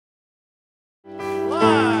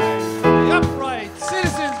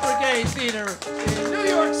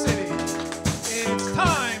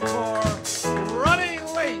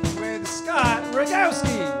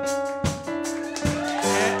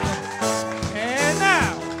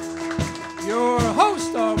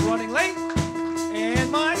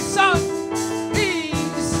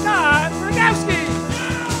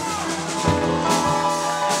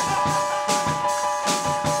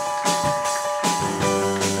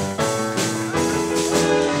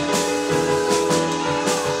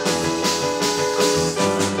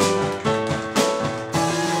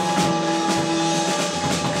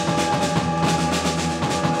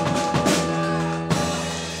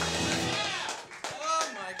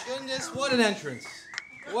guys, what an entrance.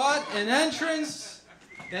 What an entrance.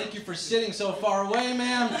 Thank you for sitting so far away,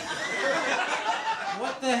 ma'am.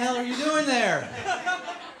 What the hell are you doing there?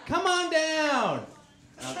 Come on down.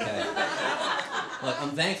 Okay. Look,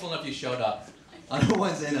 I'm thankful enough you showed up on a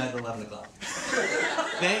Wednesday night at 11 o'clock.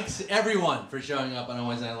 Thanks, everyone, for showing up on a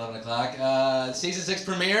Wednesday night at 11 o'clock. Season 6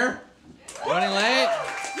 premiere. Running late.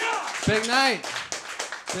 Big night.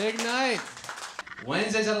 Big night.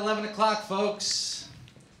 Wednesdays at 11 o'clock, folks.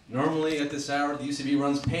 Normally at this hour, the UCB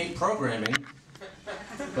runs paid programming.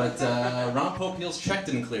 But Ron Popeil's check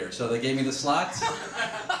didn't clear, so they gave me the slot.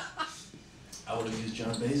 I would have used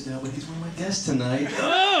John Baysdale, but he's one of my guests tonight.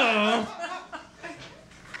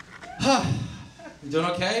 You doing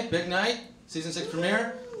okay? Big night? Season 6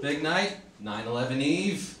 premiere? Big night? 9/11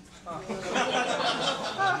 Eve?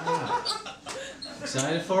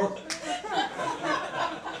 Excited for it?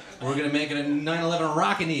 We're gonna make it a 9/11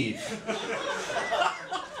 Rockin' Eve.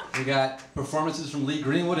 We got performances from Lee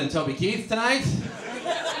Greenwood and Toby Keith tonight.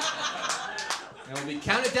 And we'll be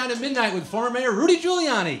counted down to midnight with former Mayor Rudy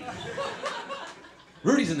Giuliani.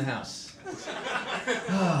 Rudy's in the house.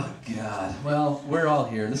 Oh, God. Well, we're all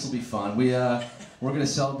here. This will be fun. We're going to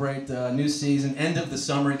celebrate new season, end of the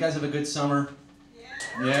summer. You guys have a good summer?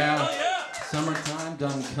 Yeah. Summertime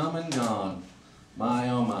done come and gone. My,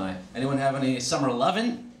 oh, my. Anyone have any summer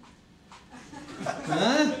lovin'?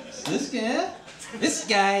 Huh? This guy? This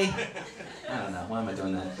guy? I don't know. Why am I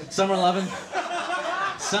doing that? Summer lovin'?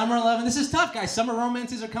 Summer lovin'. This is tough, guys. Summer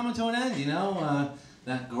romances are coming to an end, you know?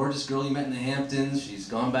 That gorgeous girl you met in the Hamptons, she's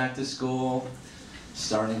gone back to school,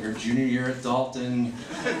 starting her junior year at Dalton.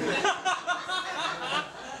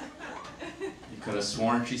 You could have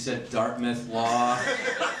sworn she said Dartmouth Law.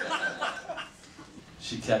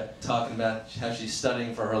 She kept talking about how she's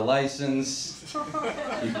studying for her license.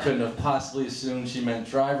 You couldn't have possibly assumed she meant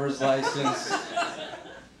driver's license.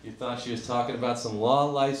 You thought she was talking about some law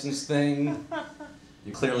license thing.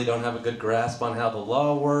 You clearly don't have a good grasp on how the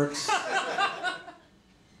law works.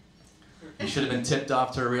 You should have been tipped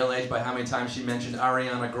off to her real age by how many times she mentioned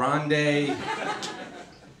Ariana Grande.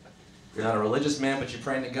 You're not a religious man, but you're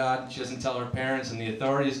praying to God she doesn't tell her parents and the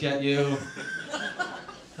authorities get you.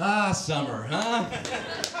 Ah, summer, huh?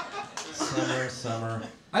 Summer, summer.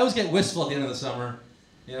 I always get wistful at the end of the summer.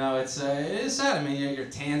 You know, it's sad. I mean, your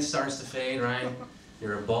tan starts to fade, right?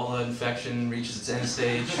 Your Ebola infection reaches its end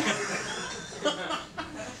stage.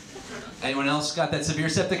 Anyone else got that severe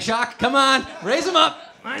septic shock? Come on, raise them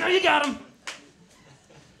up. I know you got them.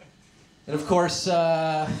 And of course,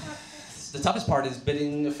 the toughest part is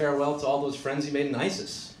bidding farewell to all those friends you made in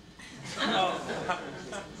ISIS.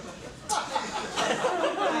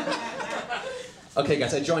 Okay,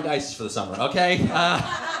 guys, I joined ISIS for the summer, okay?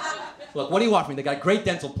 Look, what do you want from me? They got a great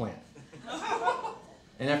dental plan.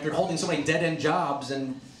 And after holding so many dead-end jobs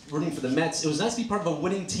and rooting for the Mets, it was nice to be part of a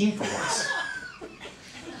winning team for once.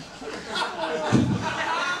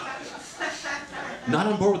 Not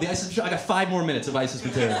on board with the ISIS show? I got 5 more minutes of ISIS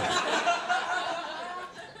material.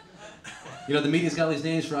 You know, the media's got all these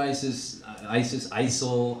names for ISIS,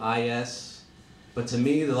 ISIL, IS. But to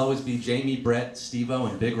me, they'll always be Jamie, Brett, Steve-O,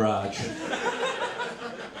 and Big Raj.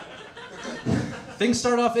 Things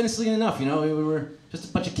started off innocently enough, you know? We were just a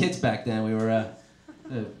bunch of kids back then. We were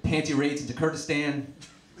panty raids into Kurdistan,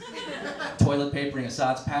 toilet papering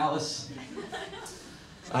Assad's palace.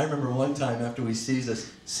 I remember one time after we seized a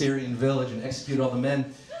Syrian village and executed all the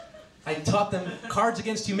men, I taught them Cards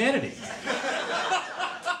Against Humanity.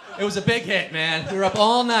 It was a big hit, man. We were up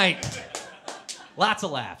all night. Lots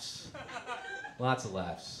of laughs. Lots of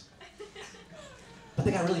laughs. But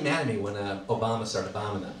they got really mad at me when Obama started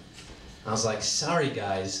bombing them. I was like, sorry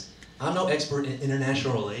guys, I'm no expert in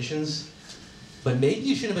international relations, but maybe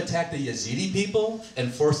you should have attacked the Yazidi people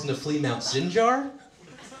and forced them to flee Mount Sinjar.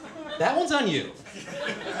 That one's on you.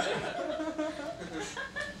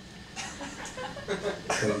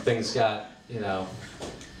 And things got, you know,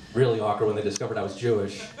 really awkward when they discovered I was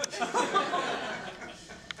Jewish.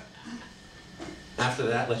 After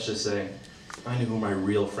that, let's just say, I knew who my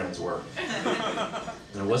real friends were.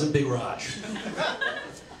 And it wasn't Big Raj.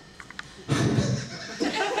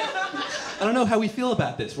 I don't know how we feel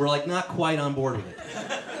about this. We're like not quite on board with it.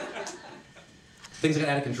 Things got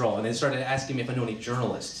out of control, and they started asking me if I knew any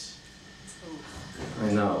journalists.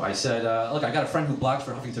 I know. I said, look, I got a friend who blogs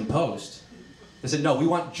for Huffington Post. They said, no, we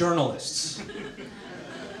want journalists.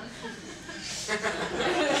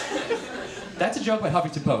 That's a joke by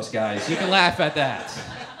Huffington Post, guys. You can laugh at that.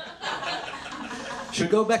 Should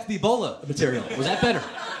we go back to the Ebola material? Was that better?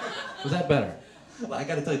 Was that better? Well, I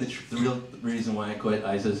gotta tell you the real reason why I quit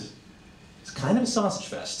ISIS. It's kind of a sausage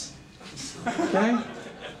fest. Okay?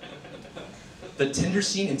 The Tinder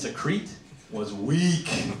scene in Secrete was weak.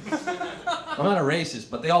 I'm not a racist,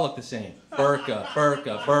 but they all look the same. Burqa,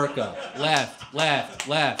 burqa, burqa. Left, left,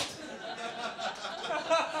 left.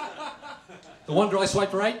 The one girl I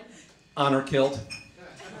swiped right, honor killed.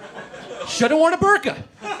 Should've worn a burqa.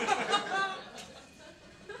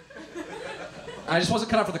 I just wasn't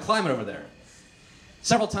cut out for the climate over there.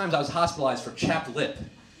 Several times I was hospitalized for chapped lip.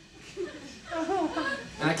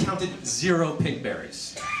 And I counted 0 pink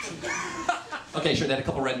berries. Okay, sure, they had a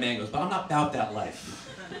couple red mangoes, but I'm not about that life.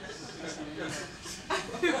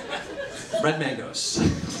 Red mangoes.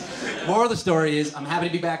 Moral of the story is, I'm happy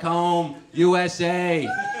to be back home, USA.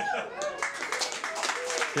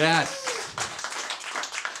 Yes.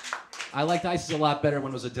 I liked ISIS a lot better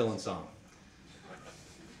when it was a Dylan song.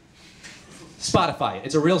 Spotify it.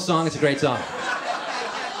 It's a real song, it's a great song.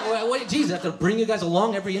 Geez, I have to bring you guys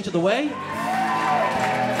along every inch of the way?